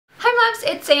loves,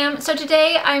 it's Sam. So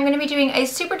today I'm going to be doing a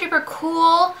super duper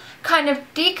cool kind of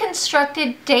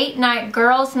deconstructed date night,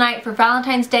 girls night for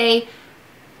Valentine's Day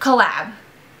collab.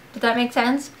 Did that make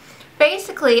sense?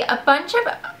 Basically, a bunch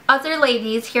of other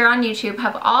ladies here on YouTube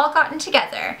have all gotten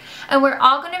together and we're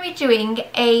all going to be doing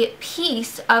a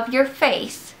piece of your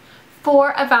face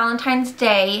for a Valentine's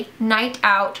Day night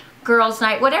out, girls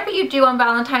night, whatever you do on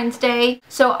Valentine's Day.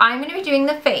 So I'm going to be doing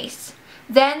the face.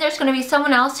 Then there's going to be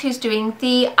someone else who's doing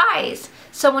the eyes,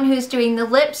 someone who's doing the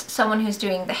lips, someone who's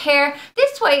doing the hair.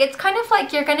 This way it's kind of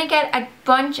like you're going to get a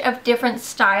bunch of different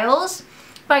styles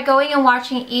by going and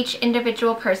watching each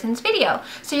individual person's video.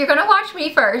 So you're going to watch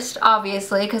me first,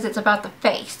 obviously, because it's about the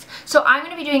face. So I'm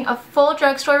going to be doing a full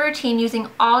drugstore routine using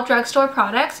all drugstore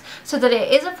products so that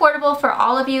it is affordable for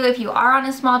all of you if you are on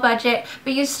a small budget,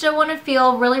 but you still want to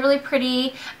feel really, really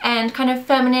pretty and kind of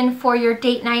feminine for your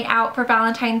date night out for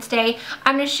Valentine's Day.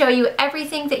 I'm going to show you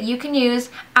everything that you can use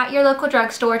at your local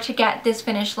drugstore to get this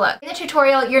finished look. In the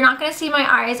tutorial, you're not going to see my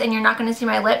eyes and you're not going to see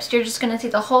my lips. You're just going to see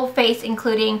the whole face,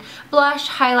 including blush,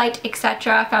 highlight,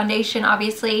 etc., foundation,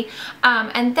 obviously.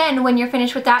 And then when you're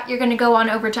finished with that, you're going to go on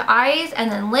over to eyes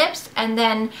and then lips and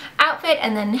then outfit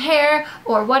and then hair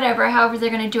or whatever, however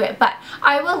they're going to do it. But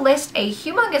I will list a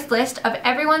humongous list of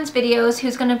everyone's videos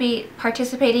who's going to be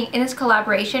participating in this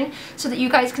collaboration so that you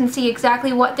guys can see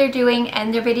exactly what they're doing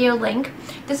and their video link.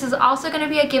 This is also going to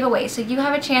be a giveaway, so you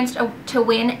have a chance to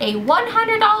win a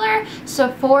 $100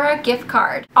 Sephora gift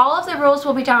card. All of the rules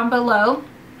will be down below.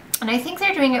 And I think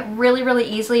they're doing it really, really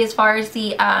easily as far as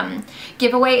the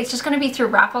giveaway. It's just going to be through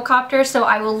Rafflecopter, so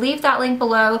I will leave that link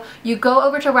below. You go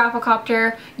over to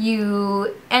Rafflecopter,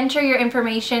 you enter your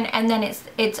information, and then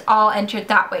it's all entered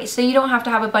that way. So you don't have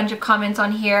to have a bunch of comments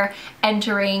on here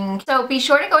entering. So be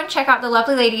sure to go and check out the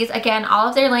lovely ladies. Again, all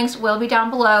of their links will be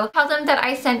down below. Tell them that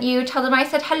I sent you. Tell them I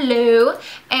said hello.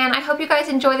 And I hope you guys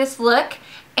enjoy this look.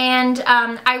 And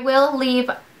I will leave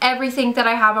everything that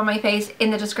I have on my face in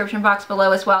the description box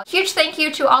below as well. Huge thank you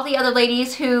to all the other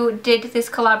ladies who did this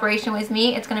collaboration with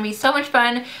me. It's going to be so much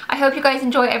fun. I hope you guys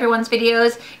enjoy everyone's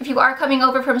videos. If you are coming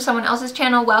over from someone else's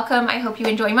channel, welcome. I hope you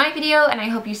enjoy my video and I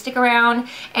hope you stick around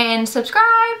and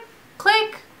subscribe.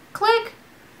 Click.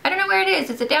 I don't know where it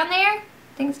is. Is it down there?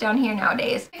 I think it's down here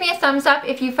nowadays. Give me a thumbs up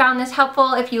if you found this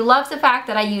helpful, if you love the fact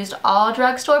that I used all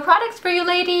drugstore products for you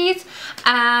ladies.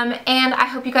 And I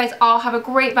hope you guys all have a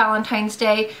great Valentine's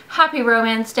Day, happy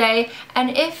Romance Day,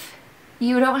 and if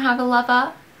you don't have a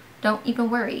lover, don't even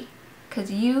worry,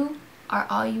 because you are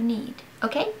all you need,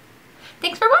 okay?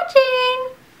 Thanks for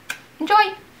watching!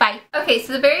 Enjoy! Bye! Okay,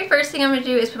 so the very first thing I'm going to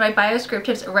do is put my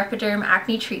Boiscriptives Repiderm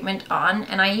Acne Treatment on,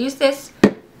 and I use this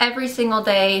every single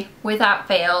day without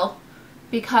fail,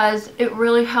 because it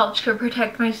really helps to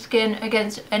protect my skin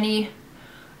against any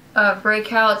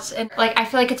breakouts, and like I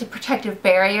feel like it's a protective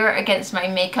barrier against my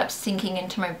makeup sinking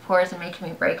into my pores and making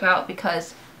me break out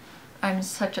because I'm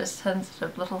such a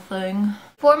sensitive little thing.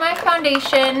 For my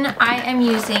foundation, I am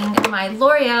using my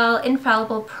L'Oreal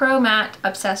Infallible Pro Matte.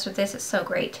 Obsessed with this, it's so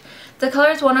great. The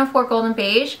color is 104 Golden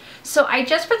Beige. So I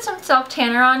just put some self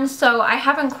tanner on, so I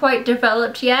haven't quite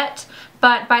developed yet,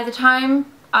 but by the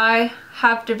time I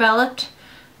have developed,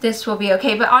 this will be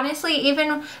okay. But honestly,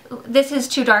 even this is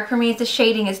too dark for me. The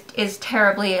shading is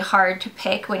terribly hard to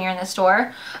pick when you're in the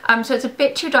store. So it's a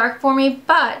bit too dark for me,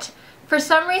 but for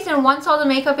some reason, once all the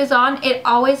makeup is on, it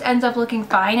always ends up looking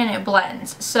fine and it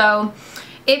blends. So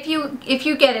if you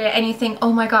get it and you think,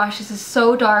 oh my gosh, this is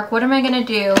so dark, what am I gonna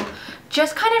do?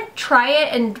 Just kind of try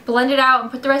it and blend it out and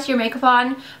put the rest of your makeup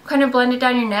on, kind of blend it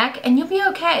down your neck, and you'll be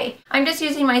okay. I'm just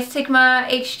using my Sigma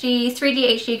HD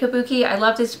 3D HD Kabuki. I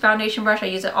love this foundation brush. I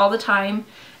use it all the time.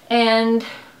 And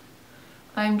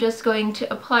I'm just going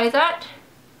to apply that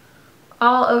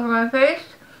all over my face.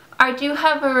 I do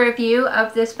have a review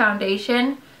of this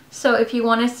foundation, so if you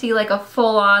want to see like a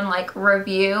full-on like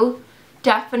review,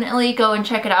 definitely go and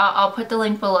check it out. I'll put the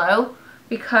link below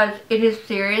because it is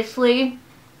seriously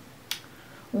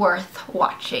worth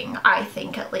watching, I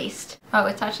think, at least. Oh,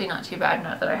 it's actually not too bad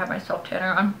now that I have my self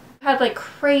tanner on. I had like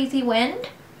crazy wind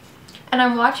and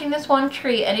I'm watching this one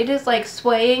tree and it is like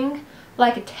swaying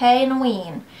like a tin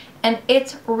ween and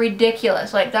it's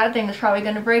ridiculous. Like that thing is probably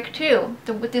gonna break too.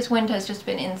 This wind has just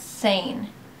been insane,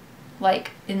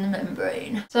 like in the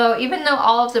membrane. So even though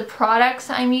all of the products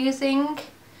I'm using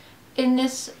in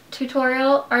this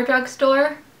tutorial are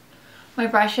drugstore, my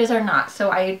brushes are not,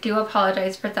 so I do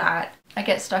apologize for that. I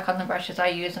get stuck on the brushes I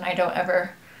use and I don't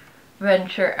ever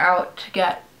venture out to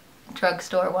get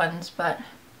drugstore ones, but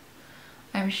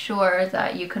I'm sure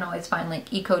that you can always find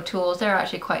like eco tools. They're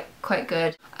actually quite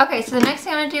good. Okay, so the next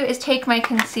thing I'm gonna do is take my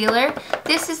concealer.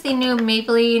 This is the new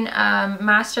Maybelline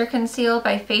Master Conceal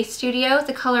by Face Studio.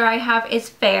 The color I have is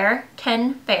Fair,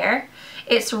 10 Fair.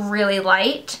 It's really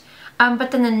light,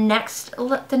 but then the next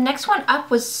one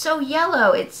up was so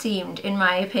yellow, it seemed, in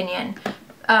my opinion.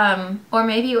 Or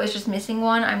maybe it was just missing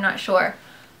one, I'm not sure.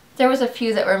 There was a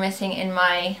few that were missing in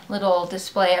my little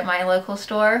display at my local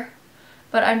store.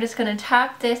 But I'm just going to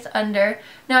tap this under.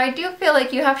 Now I do feel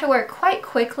like you have to work quite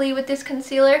quickly with this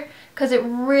concealer because it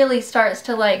really starts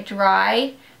to like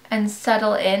dry and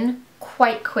settle in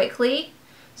quite quickly.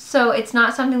 So it's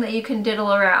not something that you can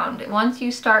diddle around. Once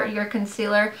you start your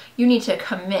concealer, you need to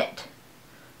commit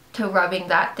to rubbing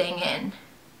that thing in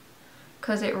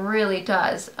because it really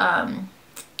does,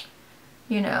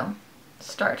 you know,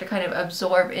 start to kind of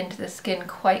absorb into the skin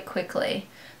quite quickly.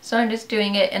 So I'm just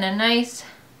doing it in a nice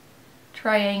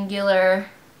triangular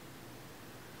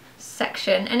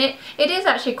section, and it is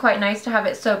actually quite nice to have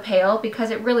it so pale because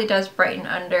it really does brighten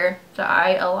under the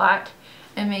eye a lot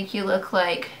and make you look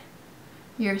like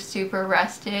you're super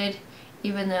rested,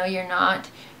 even though you're not,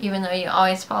 even though you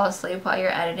always fall asleep while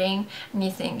you're editing and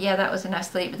you think, yeah, that was enough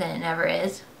sleep, but then it never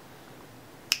is.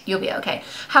 You'll be okay.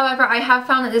 However, I have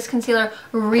found that this concealer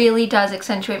really does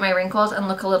accentuate my wrinkles and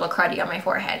look a little cruddy on my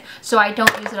forehead. So I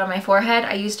don't use it on my forehead.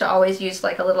 I used to always use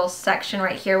like a little section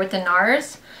right here with the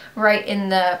NARS right in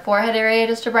the forehead area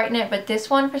just to brighten it. But this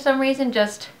one, for some reason,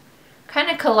 just kind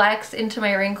of collects into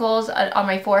my wrinkles on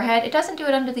my forehead. It doesn't do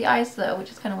it under the eyes though, which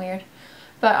is kind of weird.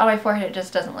 But on my forehead, it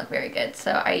just doesn't look very good.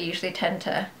 So I usually tend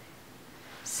to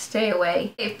stay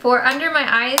away. Okay, for under my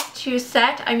eyes to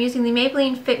set, I'm using the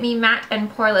Maybelline Fit Me Matte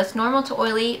and Poreless Normal to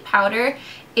Oily Powder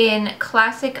in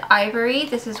Classic Ivory.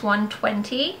 This is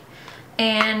 120.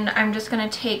 And I'm just going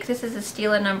to take, this is a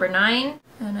Stila number 9.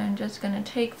 And I'm just going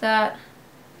to take that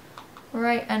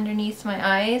right underneath my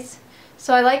eyes.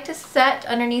 So I like to set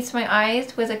underneath my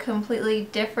eyes with a completely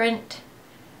different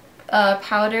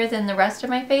powder than the rest of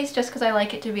my face, just because I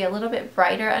like it to be a little bit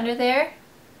brighter under there.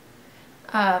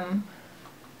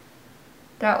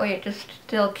 That way it just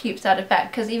still keeps that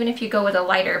effect, because even if you go with a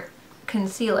lighter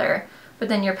concealer, but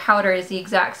then your powder is the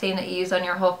exact same that you use on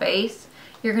your whole face,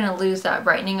 you're going to lose that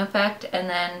brightening effect, and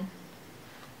then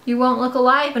you won't look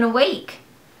alive and awake.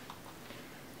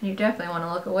 And you definitely want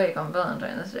to look awake on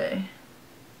Valentine's Day.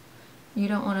 You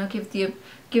don't want to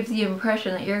give the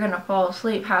impression that you're going to fall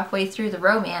asleep halfway through the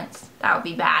romance. That would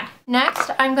be bad.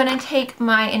 Next, I'm going to take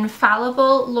my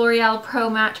Infallible L'Oreal Pro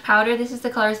Match Powder. This is the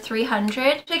color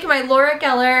 300. I'm taking my Laura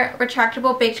Geller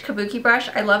retractable baked kabuki brush.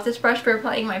 I love this brush for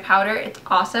applying my powder. It's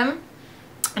awesome.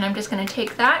 And I'm just going to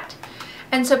take that.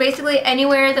 And so basically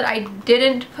anywhere that I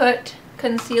didn't put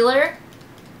concealer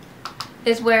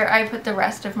is where I put the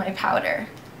rest of my powder.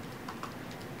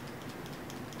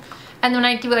 And then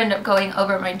I do end up going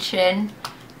over my chin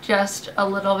just a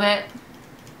little bit.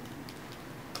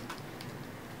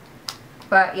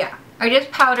 But yeah, I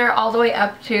just powder all the way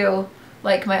up to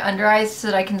like my under eyes so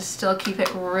that I can still keep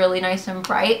it really nice and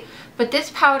bright. But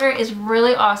this powder is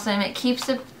really awesome. It keeps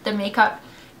the makeup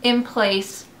in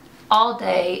place all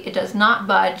day. It does not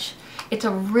budge. It's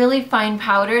a really fine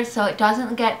powder, so it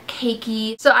doesn't get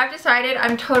cakey. So I've decided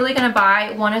I'm totally gonna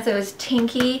buy one of those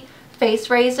Tinky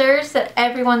face razors that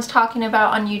everyone's talking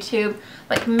about on YouTube.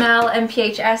 Like Mel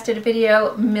MPHS did a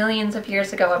video millions of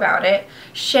years ago about it.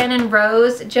 Shannon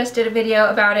Rose just did a video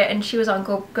about it, and she was on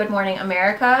Good Morning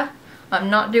America.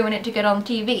 I'm not doing it to get on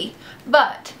TV.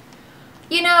 But,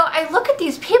 you know, I look at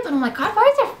these people and I'm like, God, why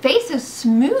is their face so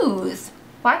smooth?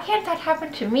 Why can't that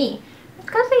happen to me? It's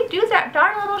because they do that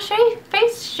darn little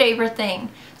face shaver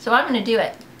thing. So I'm going to do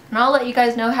it. And I'll let you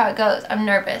guys know how it goes. I'm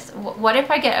nervous. What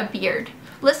if I get a beard?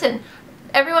 Listen,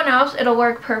 everyone else it'll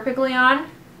work perfectly on,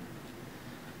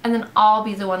 and then I'll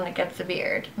be the one that gets the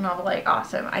beard, and I'll be like,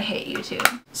 awesome, I hate you too.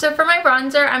 So for my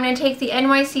bronzer, I'm going to take the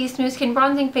NYC Smooth Skin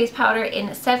Bronzing Face Powder in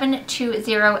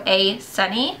 720A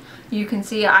Sunny. You can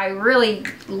see I really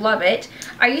love it.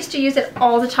 I used to use it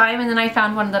all the time, and then I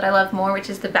found one that I love more,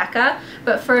 which is the Becca.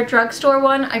 But for a drugstore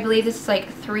one, I believe this is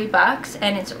like $3,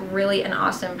 and it's really an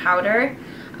awesome powder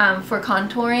for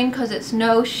contouring because it's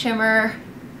no shimmer.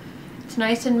 It's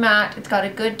nice and matte. It's got a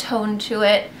good tone to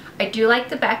it. I do like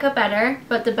the Becca better,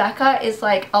 but the Becca is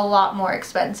like a lot more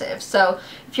expensive. So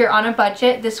if you're on a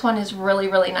budget, this one is really,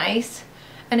 really nice.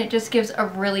 And it just gives a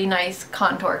really nice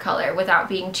contour color without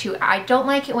being too... I don't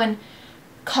like it when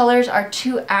colors are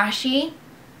too ashy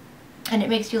and it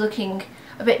makes you looking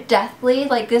a bit deathly.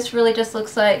 Like this really just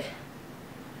looks like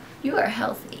you are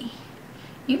healthy.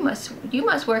 You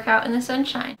must work out in the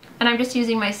sunshine. And I'm just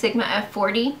using my Sigma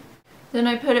F40. Then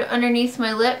I put it underneath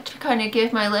my lip to kind of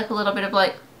give my lip a little bit of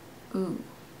like, ooh,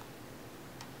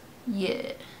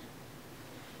 yeah.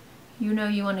 You know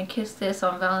you want to kiss this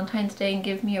on Valentine's Day and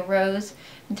give me a rose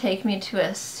and take me to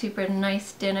a super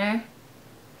nice dinner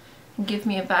and give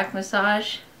me a back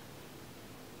massage.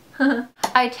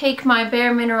 I take my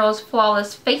Bare Minerals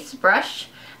Flawless Face Brush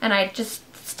and I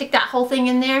just stick that whole thing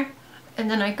in there, and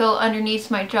then I go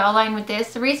underneath my jawline with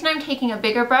this. The reason I'm taking a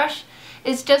bigger brush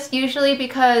is just usually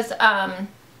because I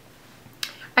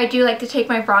do like to take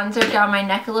my bronzer down my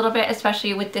neck a little bit,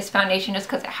 especially with this foundation, just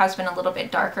because it has been a little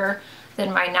bit darker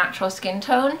than my natural skin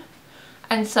tone.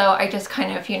 And so I just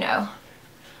kind of, you know,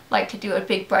 like to do a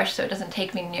big brush so it doesn't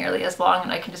take me nearly as long,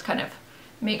 and I can just kind of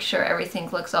make sure everything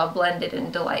looks all blended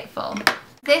and delightful.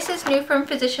 This is new from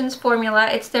Physicians Formula.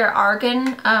 It's their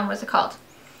Argan, what's it called?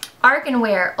 Argan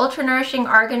Wear Ultra-Nourishing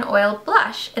Argan Oil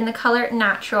Blush in the color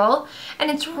Natural, and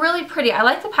it's really pretty. I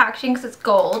like the packaging because it's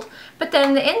gold, but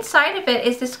then the inside of it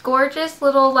is this gorgeous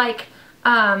little like,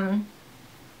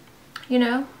 you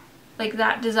know, like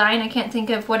that design. I can't think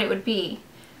of what it would be.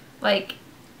 Like,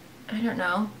 I don't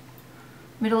know,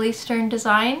 Middle Eastern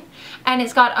design. And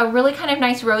it's got a really kind of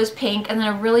nice rose pink and then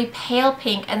a really pale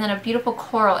pink and then a beautiful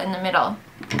coral in the middle.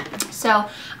 So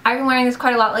I've been wearing this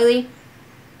quite a lot lately.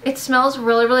 It smells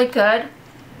really, really good.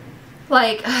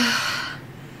 Like, I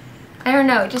don't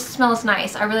know, it just smells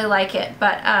nice. I really like it.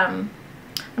 But I'm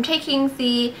taking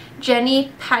the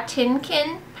Jenny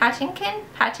Patinkin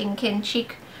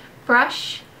cheek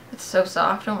brush. It's so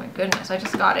soft. Oh my goodness, I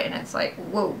just got it and it's like,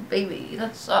 whoa, baby,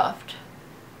 that's soft.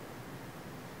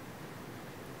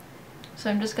 So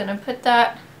I'm just gonna put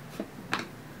that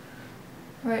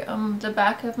right on the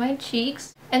back of my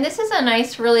cheeks. And this is a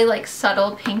nice, really like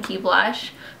subtle pinky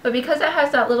blush, but because it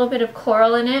has that little bit of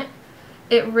coral in it,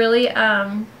 it really, it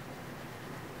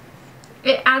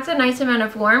adds a nice amount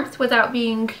of warmth without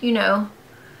being, you know,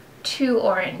 too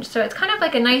orange. So it's kind of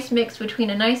like a nice mix between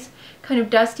a nice kind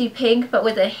of dusty pink, but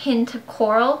with a hint of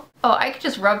coral. Oh, I could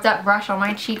just rub that brush on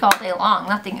my cheek all day long.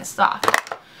 Nothing is soft.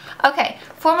 Okay,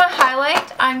 for my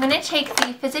highlight, I'm going to take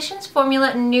the Physicians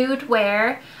Formula Nude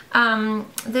Wear.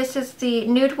 This is the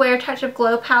Nude Wear Touch of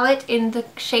Glow palette in the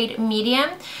shade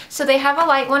Medium. So they have a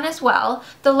light one as well.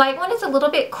 The light one is a little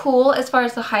bit cool as far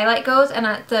as the highlight goes, and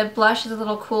the blush is a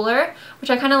little cooler, which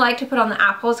I kind of like to put on the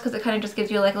apples because it kind of just gives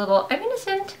you like a little, I'm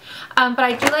innocent. But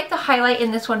I do like the highlight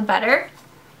in this one better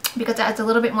because it has a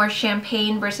little bit more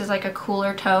champagne versus like a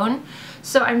cooler tone.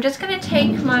 So I'm just going to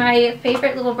take my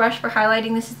favorite little brush for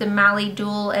highlighting. This is the Mally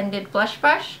dual-ended blush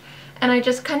brush. And I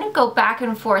just kind of go back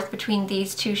and forth between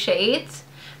these two shades.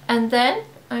 And then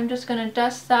I'm just going to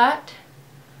dust that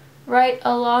right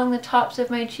along the tops of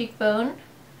my cheekbone.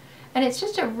 And it's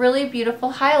just a really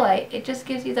beautiful highlight. It just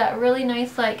gives you that really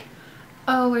nice like,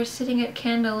 oh, we're sitting at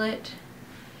candlelit.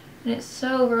 And it's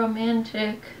so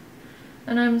romantic.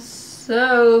 And I'm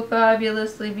so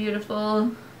fabulously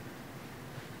beautiful.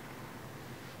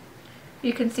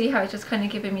 You can see how it's just kind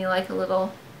of giving me like a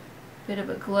little bit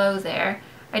of a glow there.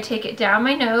 I take it down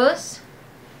my nose,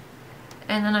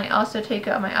 and then I also take it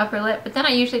on my upper lip, but then I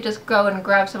usually just go and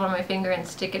grab some on my finger and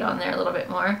stick it on there a little bit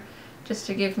more, just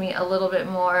to give me a little bit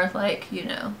more like, you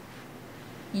know,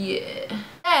 yeah.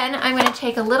 Then I'm going to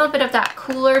take a little bit of that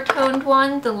cooler toned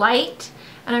one, the light,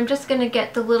 and I'm just going to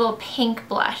get the little pink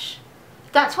blush.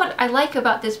 That's what I like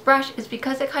about this brush, is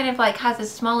because it kind of like has a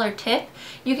smaller tip.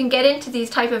 You can get into these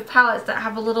type of palettes that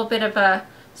have a little bit of a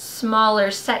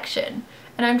smaller section.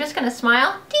 And I'm just going to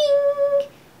smile, ding!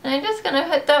 And I'm just going to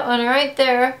put that one right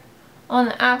there on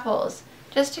the apples,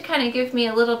 just to kind of give me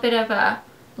a little bit of a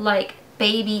like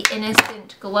baby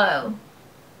innocent glow.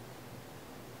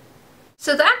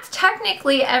 So that's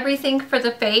technically everything for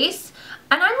the face.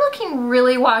 And I'm looking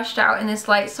really washed out in this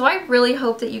light, so I really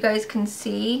hope that you guys can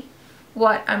see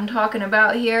what I'm talking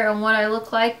about here and what I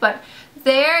look like. But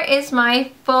there is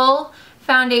my full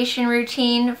foundation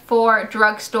routine for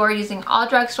Drugstore, using all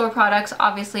Drugstore products,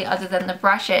 obviously other than the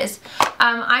brushes.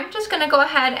 I'm just going to go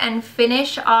ahead and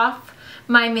finish off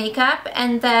my makeup,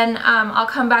 and then I'll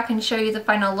come back and show you the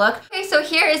final look. Okay, so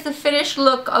here is the finished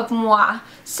look of moi.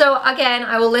 So again,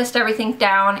 I will list everything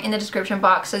down in the description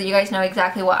box so that you guys know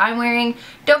exactly what I'm wearing.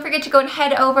 Don't forget to go and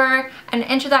head over and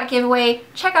enter that giveaway.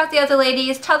 Check out the other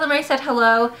ladies, tell them I said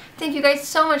hello. Thank you guys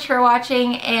so much for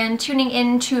watching and tuning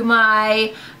in to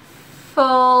my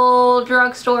full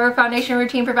Drugstore foundation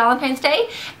routine for Valentine's Day.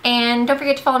 And don't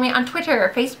forget to follow me on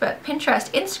Twitter, Facebook, Pinterest,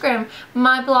 Instagram,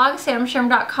 my blog,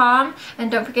 samschuerman.com.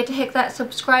 And don't forget to hit that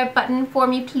subscribe button for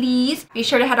me, please. Be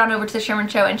sure to head on over to the Schuerman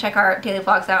Show and check our daily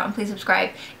vlogs out, and please subscribe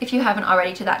if you haven't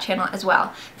already to that channel as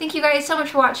well. Thank you guys so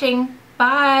much for watching.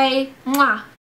 Bye. Mwah.